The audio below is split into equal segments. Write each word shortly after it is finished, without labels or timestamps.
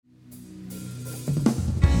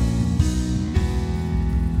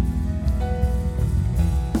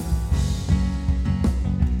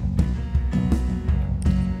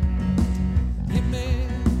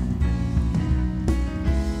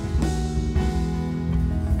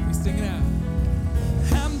Sing it out.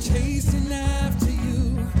 I'm chasing after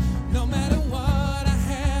you, no matter what I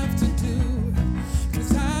have to do,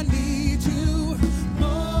 'cause I need you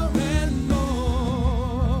more and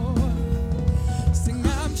more. Sing,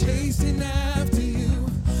 I'm chasing after you,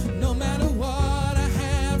 no matter what I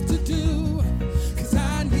have to do, 'cause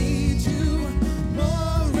I need you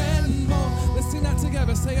more and more. Let's sing that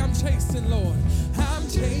together. Say, I'm chasing, Lord. I'm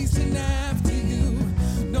chasing after you,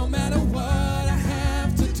 no matter what I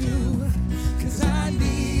have to do, 'cause I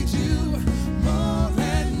need you more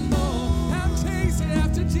and more. I'm chasing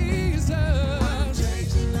after Jesus. I'm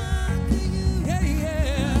chasing after you. Yeah,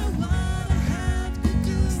 yeah. What I have to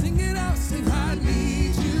do. Sing it out, sing, I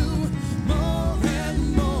need you more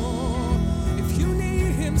and more. If you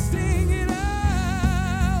need him, sing it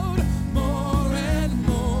out. More and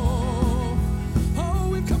more. Oh,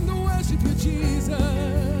 we've come to worship you, Jesus.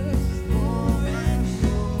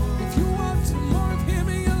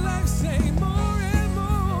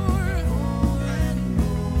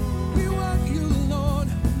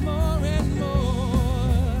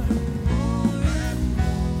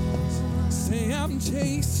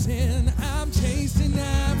 I'm chasing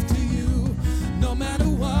after you, no matter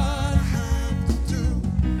what I have to do,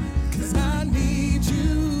 'cause I need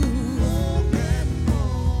you more and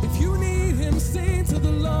more. If you need him, sing to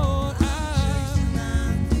the Lord. I'm chasing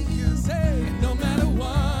after you, say, no matter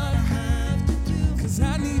what I have to do, 'cause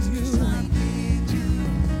I need you. I need you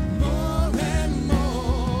more and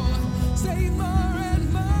more. Say more and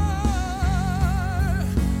more,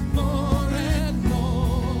 more and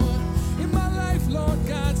more. In my life, Lord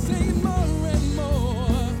God, say more and more.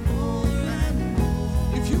 More and more.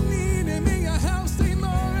 If you need him in your house, say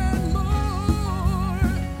more and more.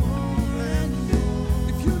 More and more.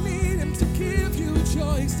 If you need him to give you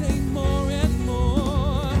joy, say more and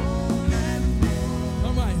more. More and more.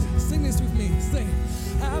 All right, sing this with me. Sing,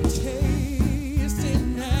 I'm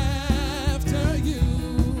chasing after you.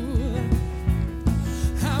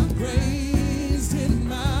 I'm praising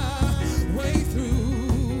my way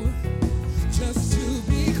through, just to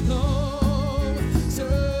be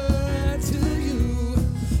closer to you.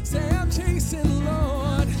 Say, I'm chasing,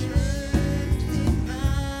 Lord.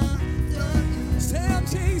 Say, I'm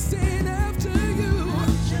chasing after you.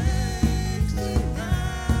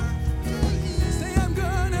 Say, I'm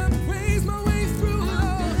gonna praise my way through,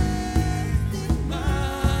 Lord.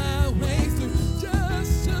 My way through,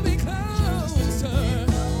 just to be closer.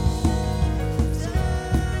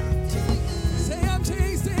 Say, I'm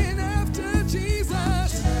chasing after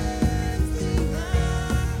Jesus.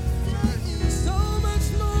 So much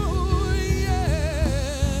more,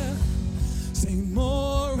 yeah. Say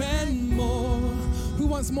more and more. Who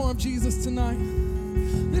wants more of Jesus tonight?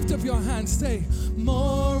 Lift up your hands, say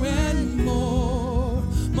more and more.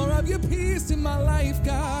 More of your peace in my life,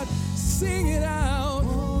 God. Sing it out.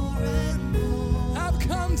 I've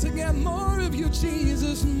come to get more of you,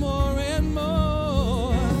 Jesus. More and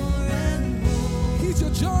more. He's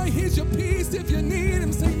your joy, he's your peace. If you need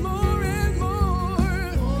him, say more and more.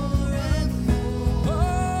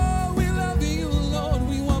 Oh, we love you, Lord.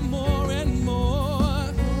 We want more and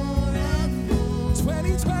more.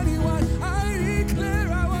 2021, I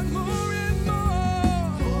declare I want more and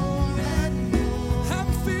more. I'm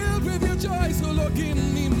filled with your joy, so Lord, give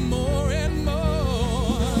me more and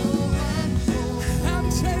more. I'm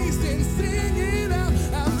chasing, sing it out.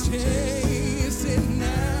 I'm chasing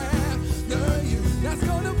after you. That's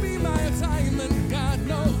gonna be my assignment, God,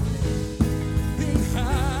 no. The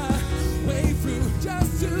highway through,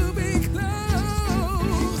 just to be close.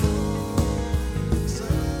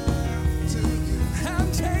 I'm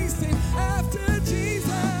chasing after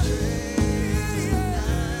Jesus.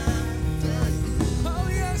 Oh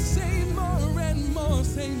yes, say more and more,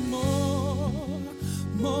 say more,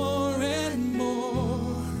 more and more.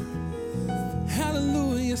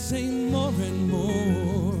 Hallelujah, say more and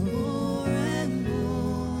more.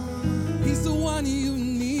 He's the one you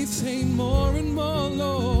need, say more and more,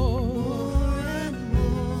 Lord.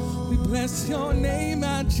 We bless your name,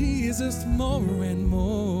 our Jesus, more and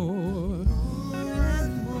more.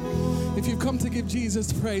 If you've come to give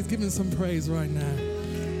Jesus praise, give him some praise right now.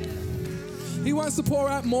 He wants to pour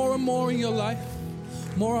out more and more in your life,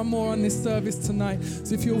 more and more on this service tonight.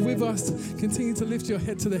 So if you're with us, continue to lift your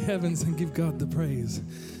head to the heavens and give God the praise.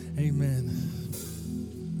 Amen.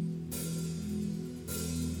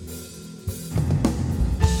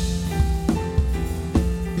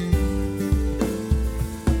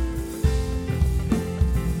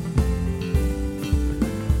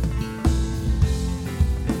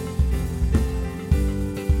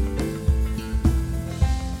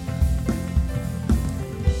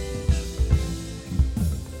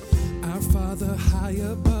 Father high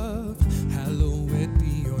above, hallowed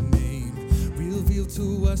be your name. Reveal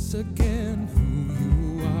to us again who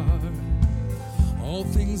you are. All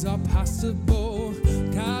things are possible,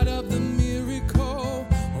 God of the miracle.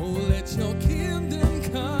 Oh, let your kingdom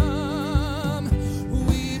come.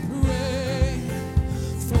 We pray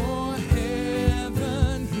for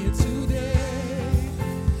heaven here today.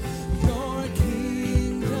 Your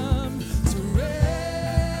kingdom to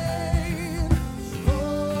reign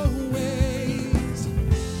always,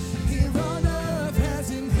 here on earth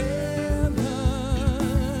as in heaven.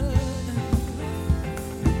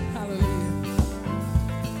 Hallelujah.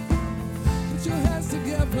 Put your hands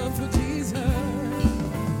together for Jesus.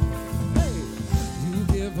 Hey, you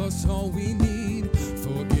give us all we need,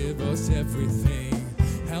 forgive us everything.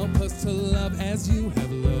 Help us to love as you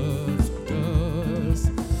have loved us.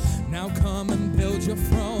 Now come and build your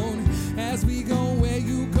throne as we go where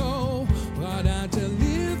you go, Lord, our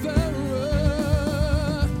deliverer.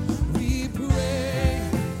 We pray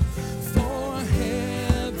for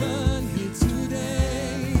heaven here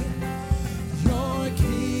today. Your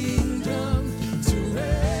kingdom to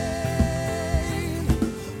reign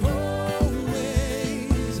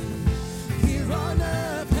always, here on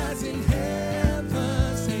earth as in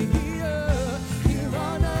heaven. Say here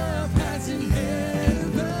on earth as in heaven.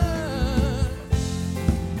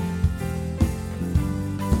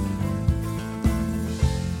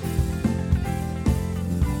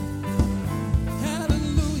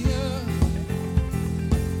 Hallelujah.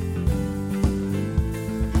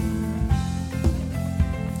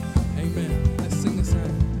 Amen. Let's sing this out.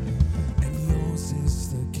 And yours is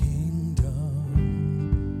the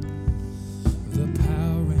kingdom, the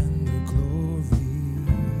power and the glory,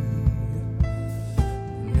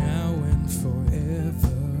 now and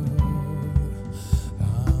forever.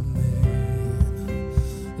 Amen.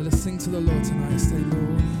 Let us sing to the Lord tonight. Say,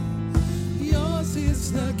 Lord, yours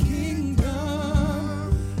is the kingdom.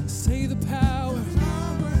 Say the power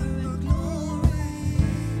and the glory.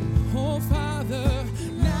 Oh, Father,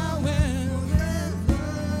 now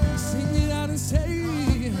and sing it out and say,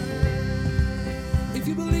 if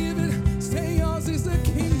you believe it, say yours is the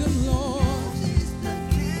kingdom, Lord.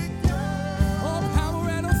 All power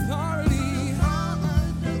and authority,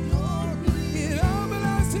 it all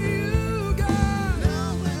belongs to you, God.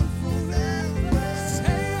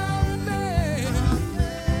 Say amen.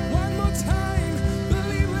 One more time,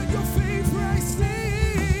 believe, let your faith rise.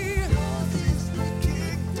 Sing.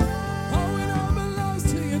 Oh, it all belongs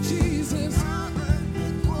to you, Jesus.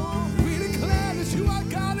 We declare that you are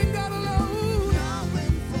God and God alone.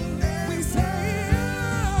 We say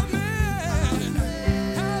amen.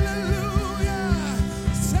 Hallelujah.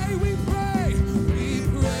 Say we pray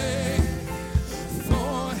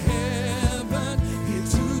for heaven here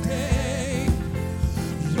today.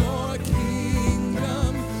 Your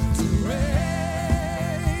kingdom to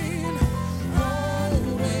reign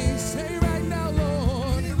always. Say right now,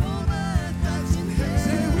 Lord.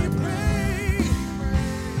 Say we pray.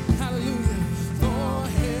 Hallelujah. For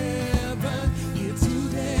heaven here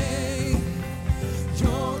today.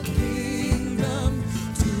 Your kingdom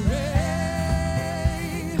to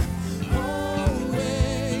reign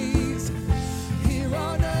always, here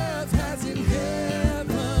on earth as in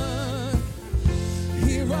heaven.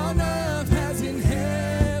 Here on earth as in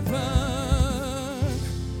heaven.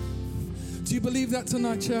 Do you believe that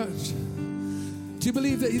tonight, church? Do you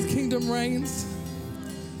believe that his kingdom reigns?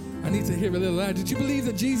 I need to hear a little louder. Do you believe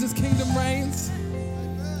that Jesus' kingdom reigns?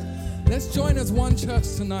 Let's join as one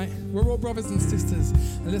church tonight. We're all brothers and sisters,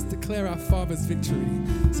 and let's declare our Father's victory.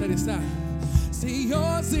 Say this out. See,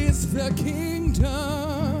 yours is the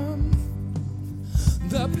kingdom,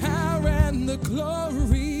 the power and the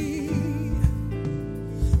glory.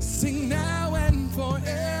 Sing now and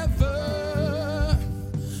forever.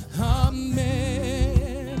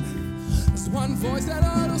 Amen. There's one voice that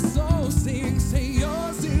all the souls sing. Say,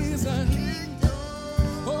 yours is a kingdom.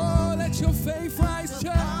 Oh, let your faith rise,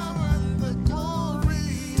 church.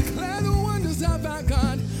 Declare the wonders of our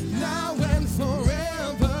God now and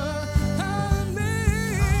forever.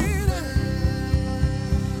 Amen.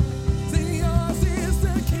 See, yours is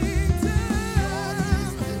the kingdom.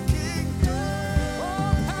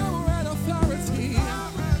 All power and authority.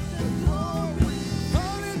 Oh,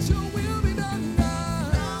 let your will be done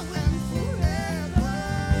now and forever.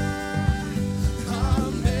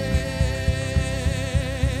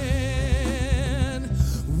 Amen.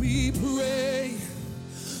 We pray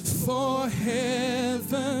for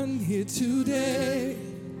heaven here today.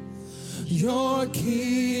 Your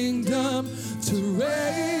kingdom to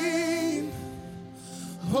reign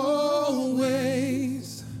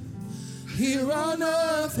always, here here on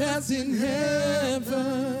earth as in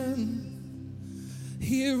heaven.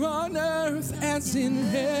 Here on earth as in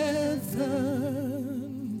heaven.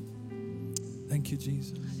 Thank you,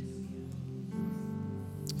 Jesus.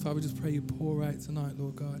 Father, we just pray you pour out tonight,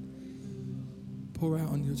 Lord God. Pour out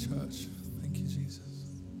on your church. Thank you, Jesus.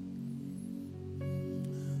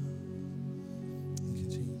 Thank you,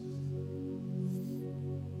 Jesus.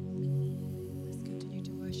 Let's continue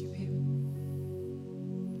to worship him.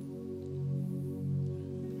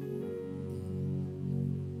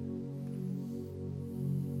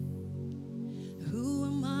 Who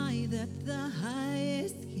am I that the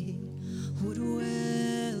highest king would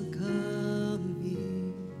welcome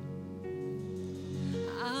me?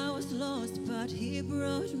 I was lost, but he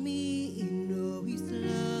brought me in. Oh, his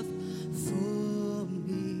love for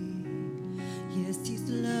me. Yes, his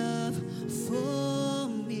love for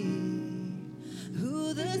me.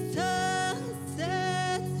 Who the sun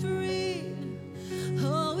sets free,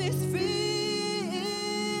 oh, is free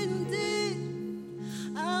indeed.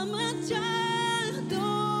 I'm a child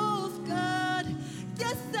of God.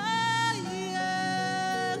 Yes, I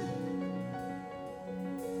am.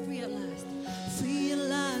 Realized,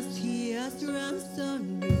 he has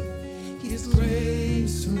ransomed me. His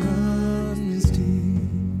grace runs deep.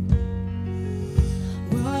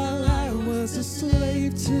 While I was a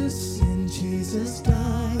slave to sin, Jesus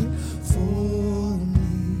died for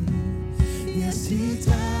me. Yes, he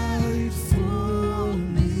died for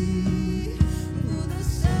me. Who the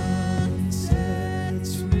sun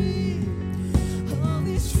sets free, Oh,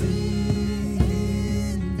 he's free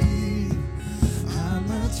indeed.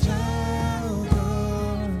 I'm a child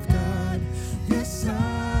of God. Yes,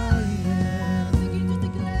 I am. begin to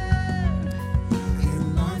declare.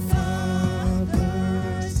 In my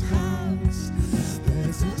Father's house,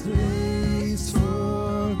 there's a place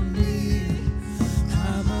for me.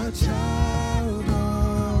 I'm a child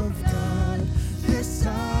of God. Yes,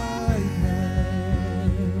 I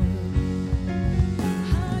am.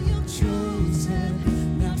 I am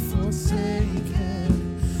Chosen, not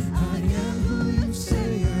forsaken. I am who you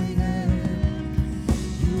say I am.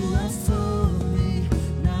 You are for me,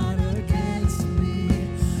 not against me.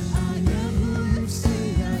 I am who you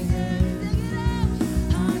say I am.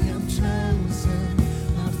 I am chosen,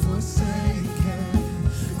 not forsaken.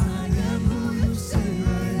 I am who you say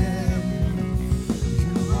I am.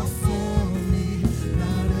 You are for me,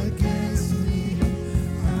 not against me.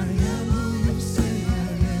 I am who you say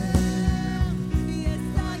I am. Yes,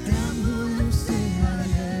 I I am who you say I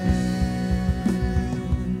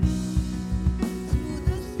am. Who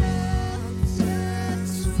the sun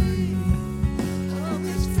Sets free, oh,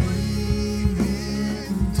 it's free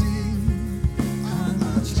indeed. I'm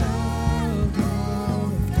a child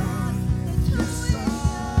of God. Yes,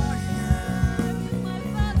 I am. in my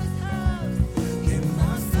Father's house. In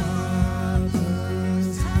my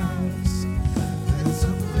Father's house, there's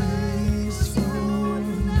a place for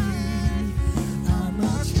me. I'm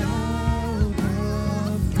a child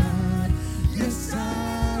of God. Yes,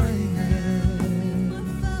 I am.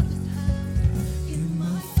 In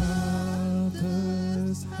my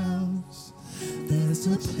Father's house, there's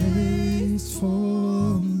a place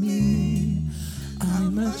for me.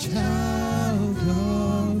 I'm a child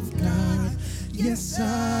of God. Yes,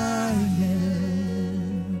 I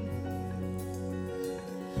am.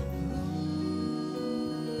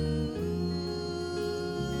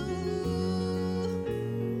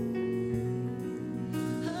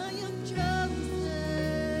 I am chosen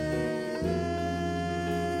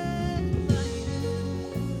by you.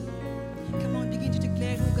 Come on, begin to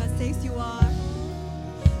declare who God says you are.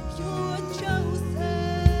 You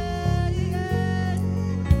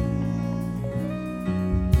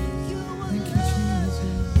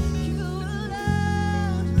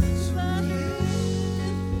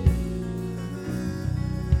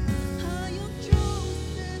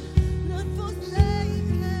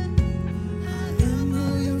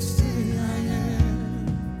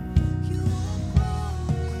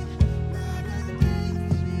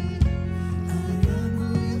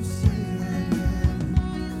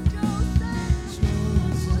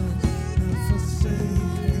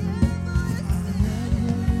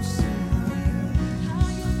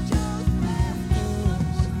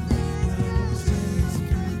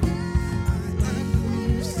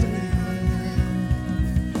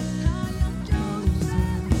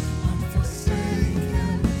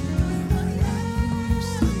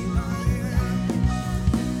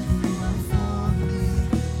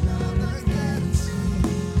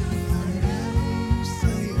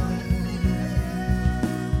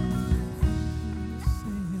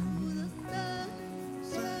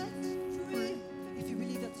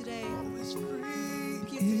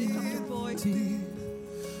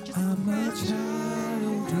I'm a child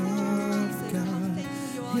of God.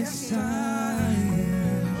 Yes, I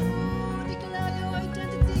am. Oh, declare your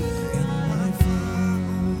identity. In my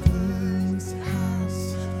Father's house,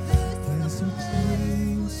 there's a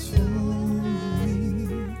place for me.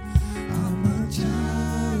 I'm a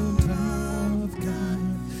child of God.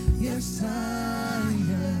 Yes, I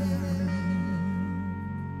am.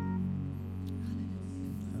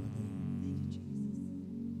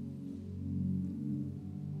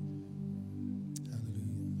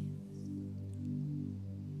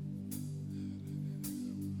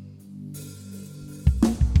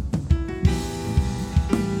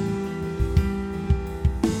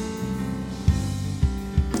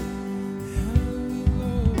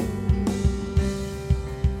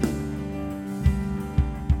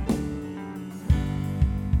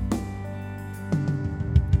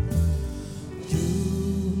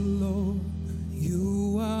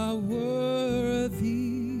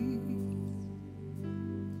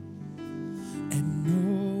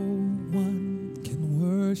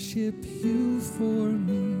 Worship you for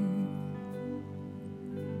me,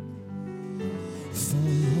 for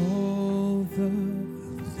all the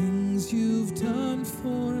things you've done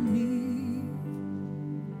for me,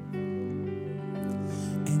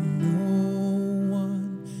 and no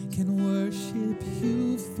one can worship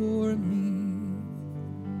you for me.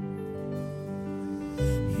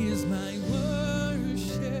 Here's my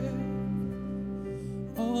worship,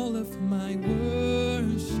 all of my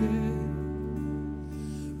worship.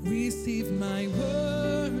 Receive my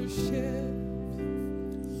worship,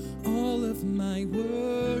 all of my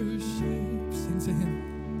worship. Sing to him.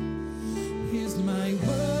 Here's my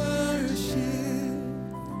worship,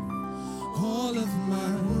 all of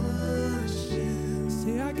my worship.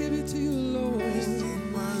 Say, I give it to you, Lord.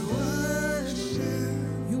 Receive my worship.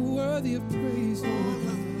 You're worthy of praise, Lord. All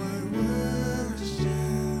of my worship.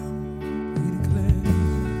 We declare,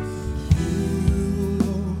 you,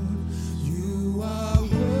 Lord, you are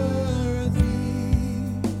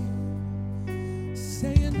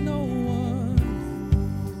saying no one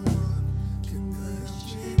can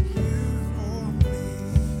worship you for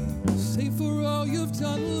me. Say for all you've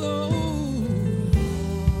done, Lord,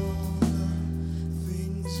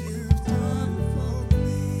 things you've done for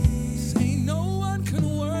me. Say no one can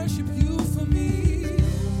worship you for me.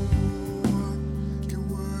 No one can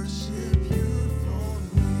worship you for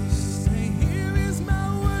me. Say here is my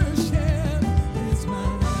worship, here's my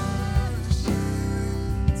worship.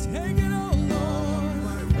 Take it all, Lord.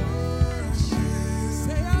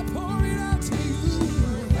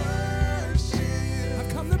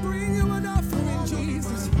 Bring you an offering,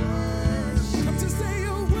 Jesus. Come to say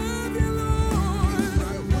you're worthy, Lord.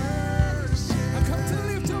 I come to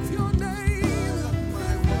lift up your name.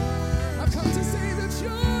 I come to say that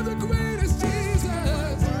you're the greatest,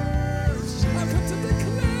 Jesus. I come to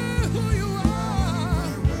declare who you are.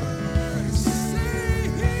 Say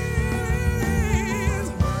here is.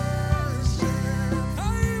 I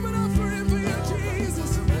am an offering for you,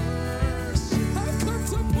 Jesus. I've come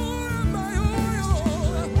to pour out my oil.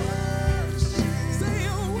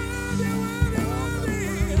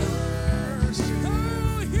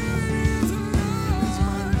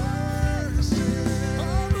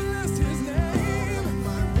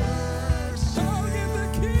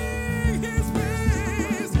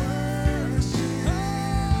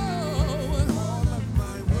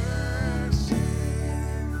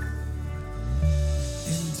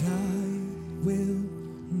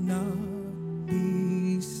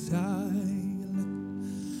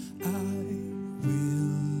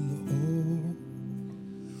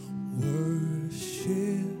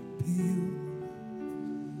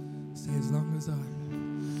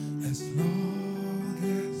 As long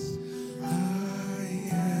as I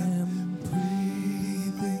am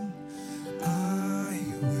breathing, I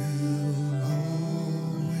will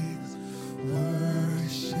always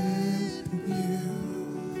worship you.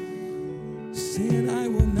 Saying I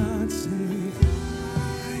will not say,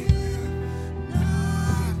 I will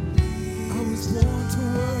not be. I was born to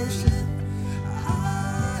worship.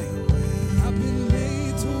 I've been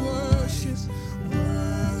made to worship.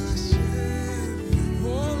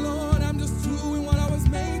 Oh Lord, I'm just doing what I was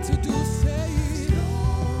made to do. Say,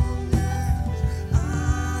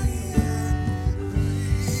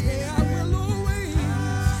 say I will always.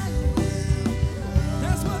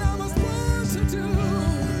 That's what I was born to do.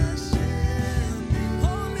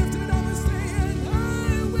 Oh, lift it up and say,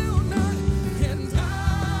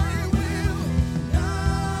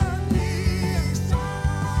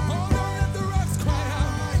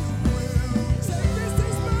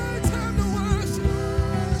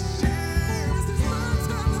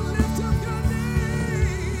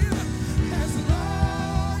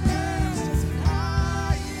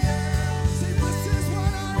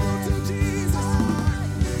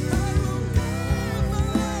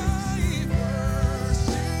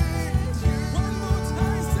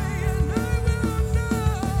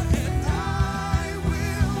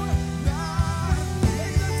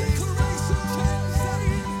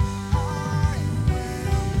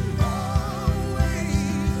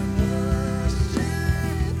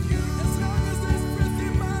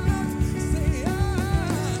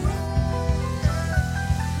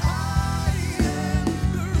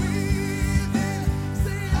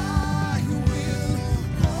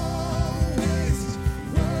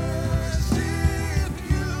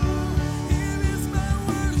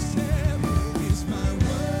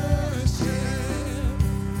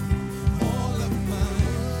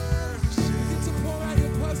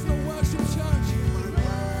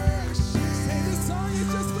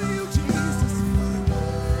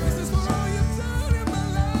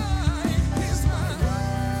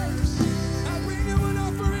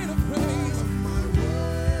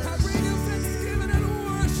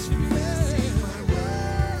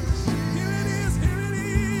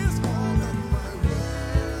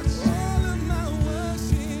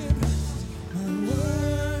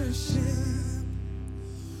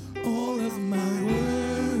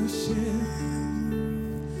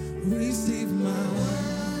 my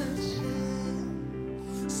worship.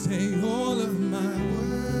 Say all of my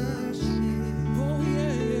worship. Oh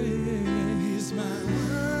yeah, yeah, yeah. Here's my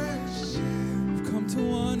worship. We've come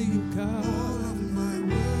to honor you, God. All of my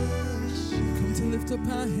worship. We've come to lift up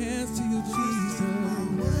our hands to you, Jesus.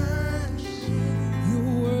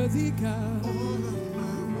 You're worthy, God. All of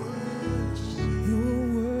my worship. You're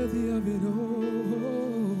worthy of it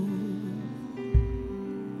all.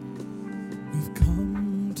 We've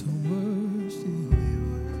come to worship.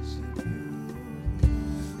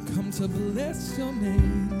 Come to bless your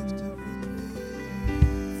name.